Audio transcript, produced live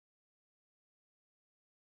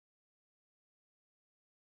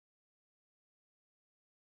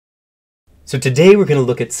So today we're going to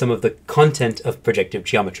look at some of the content of projective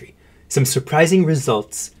geometry, some surprising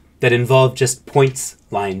results that involve just points,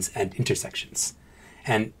 lines, and intersections.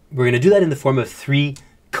 And we're going to do that in the form of 3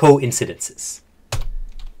 co-incidences.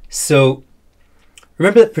 So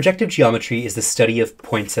remember that projective geometry is the study of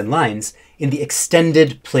points and lines in the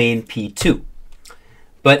extended plane P2.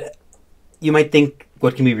 But you might think,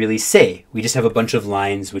 what can we really say? We just have a bunch of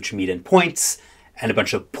lines which meet in points, and a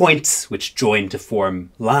bunch of points which join to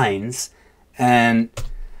form lines. And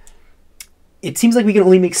it seems like we can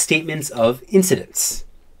only make statements of incidence,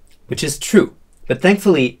 which is true. But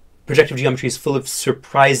thankfully, projective geometry is full of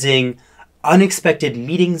surprising, unexpected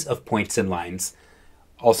meetings of points and lines,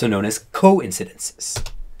 also known as co-incidences.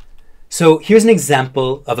 So here's an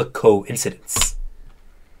example of a co-incidence.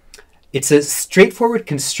 It's a straightforward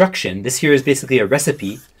construction. This here is basically a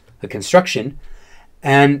recipe, a construction,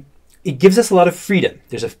 and it gives us a lot of freedom.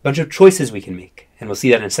 There's a bunch of choices we can make, and we'll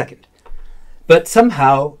see that in a second. But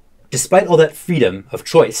somehow, despite all that freedom of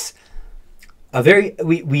choice, in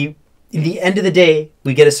the end of the day,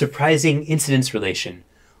 we get a surprising incidence relation,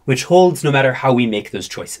 which holds no matter how we make those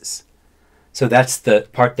choices. So that's the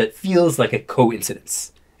part that feels like a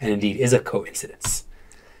coincidence, and indeed is a coincidence.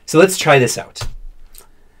 So let's try this out.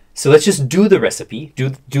 So let's just do the recipe.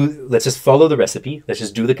 Let's just follow the recipe. Let's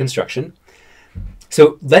just do the construction.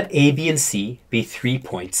 So let A, B, and C be 3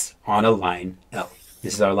 points on a line L.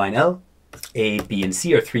 This is our line L. A, B, and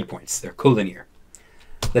C are 3 points. They're collinear.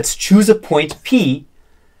 Let's choose a point P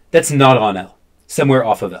that's not on L, somewhere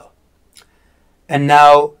off of L. And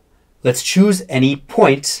now let's choose any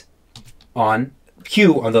point on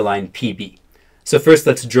Q on the line PB. So first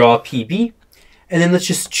let's draw PB, and then let's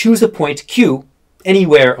just choose a point Q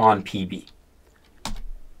anywhere on PB.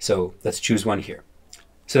 So let's choose one here.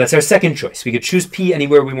 So that's our second choice. We could choose P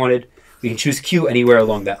anywhere we wanted. We can choose Q anywhere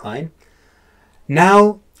along that line.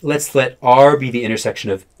 Now let's let R be the intersection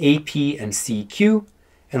of AP and CQ,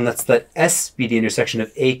 and let's let S be the intersection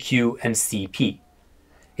of AQ and CP.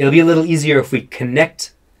 It'll be a little easier if we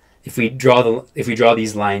connect, if we draw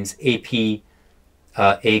these lines AP,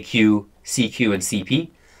 AQ, CQ, and CP.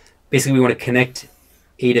 Basically, we want to connect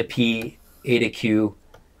A to P, A to Q,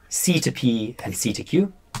 C to P, and C to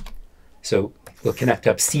Q. So we'll connect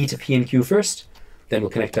up C to P and Q first, then we'll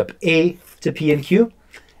connect up A to P and Q,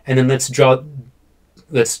 and then let's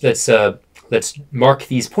mark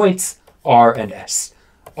these points R and S.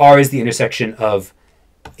 R is the intersection of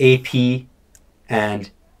AP and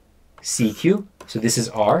CQ, so this is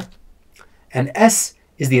R, and S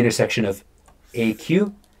is the intersection of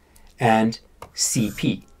AQ and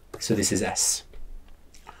CP, so this is S.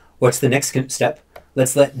 What's the next step?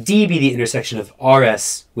 Let's let D be the intersection of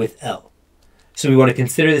RS with L. So we want to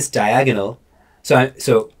consider this diagonal.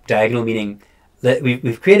 So diagonal meaning that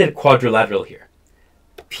we've created a quadrilateral here.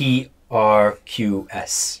 PRQS.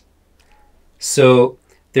 So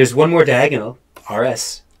there's one more diagonal,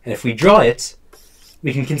 RS, and if we draw it,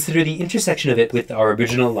 we can consider the intersection of it with our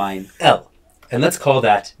original line L, and let's call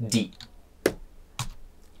that D.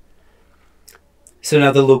 So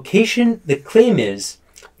now the claim is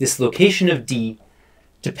this location of D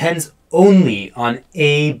depends only on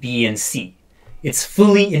A, B, and C. It's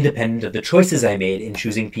fully independent of the choices I made in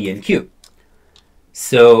choosing P and Q.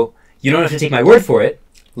 So you don't have to take my word for it.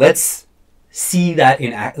 Let's see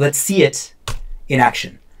it in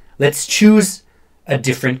action. Let's choose a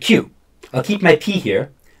different Q. I'll keep my P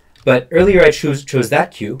here, but earlier I chose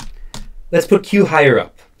that Q. Let's put Q higher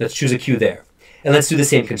up. Let's choose a Q there. And let's do the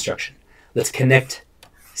same construction. Let's connect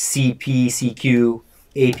CP, CQ,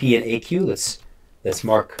 AP, and AQ. Let's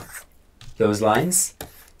mark those lines.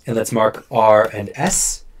 And let's mark R and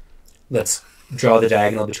S. Let's draw the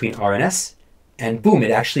diagonal between R and S. And boom,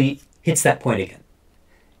 it actually hits that point again.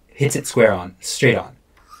 Hits it straight on,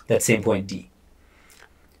 that same point D.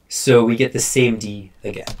 So we get the same D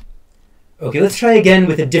again. Okay, let's try again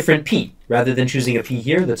with a different P. Rather than choosing a P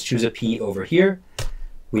here, let's choose a P over here.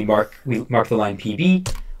 We mark the line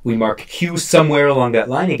PB. We mark Q somewhere along that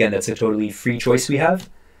line. Again, that's a totally free choice we have.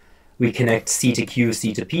 We connect C to Q,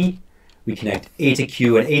 C to P. We connect A to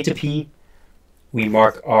Q and A to P. We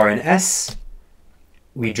mark R and S.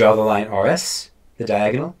 We draw the line RS, the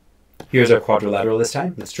diagonal. Here's our quadrilateral this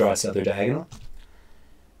time. Let's draw this other diagonal.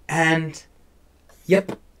 And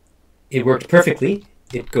yep, it worked perfectly.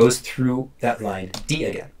 It goes through that line D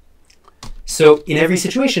again. So in every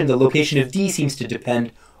situation, the location of D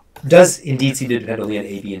does indeed seem to depend only on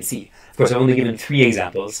A, B, and C. Of course, I've only given 3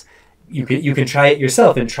 examples. You can try it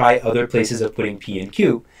yourself and try other places of putting P and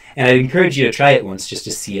Q. And I'd encourage you to try it once just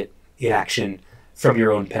to see it in action from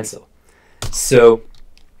your own pencil. So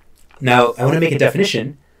now I want to make a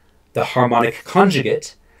definition, the harmonic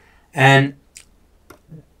conjugate, And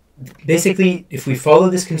basically, if we follow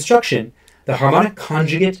this construction, the harmonic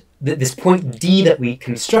conjugate, this point D that we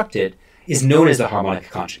constructed, is known as the harmonic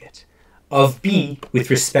conjugate of B with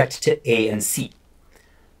respect to A and C.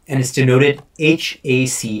 And it's denoted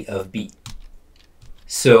HAC of B.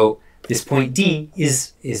 So this point D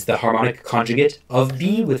is the harmonic conjugate of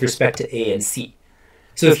B with respect to A and C.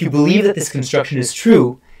 So if you believe that this construction is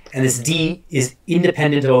true, and this D is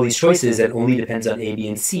independent of all these choices and only depends on A, B,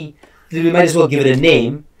 and C, then we might as well give it a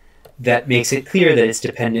name that makes it clear that it's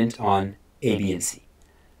dependent on A, B, and C.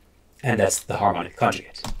 And that's the harmonic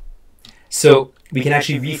conjugate. So we can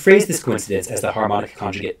actually rephrase this coincidence as the harmonic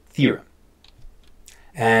conjugate theorem.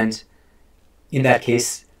 And in that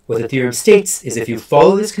case, what the theorem states is if you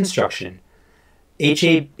follow this construction,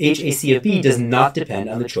 HAC of B does not depend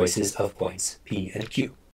on the choices of points P and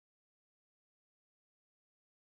Q.